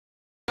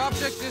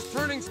Object is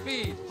turning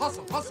speed.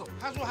 Hustle, hustle.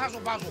 Hassle,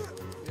 hassle, basil.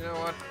 You know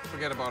what?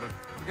 Forget about it.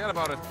 Forget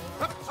about it.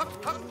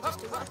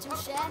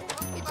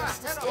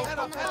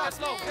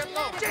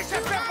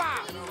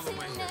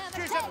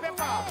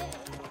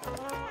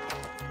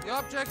 The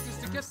object is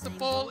to get the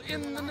ball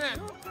in the net.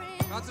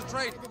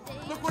 Concentrate.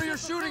 Look where you're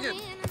shooting it.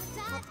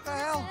 What the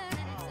hell?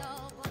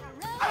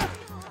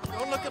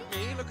 Don't look at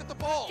me. Look at the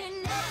ball.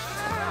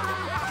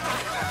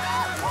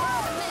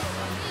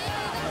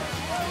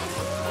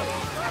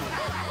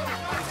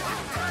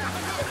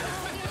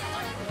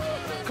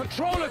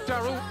 Control it,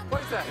 Daryl.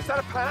 What is that? Is that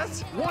a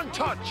pass? One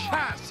touch,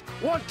 pass.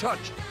 One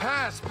touch,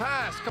 pass,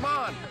 pass. Come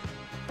on.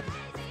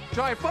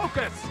 Try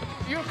focus.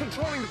 You're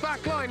controlling the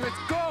back line. Let's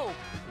go.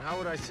 And how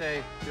would I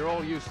say, you're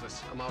all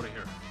useless. I'm out of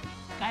here.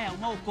 Cái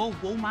ông mô cô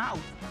vũ máu.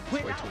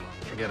 Way too long.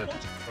 Forget it.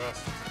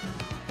 Trust.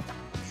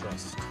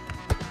 Trust.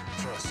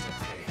 Trust,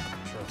 okay.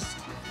 Trust.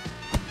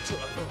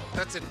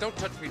 That's it. Don't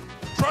touch me.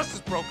 Trust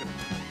is broken.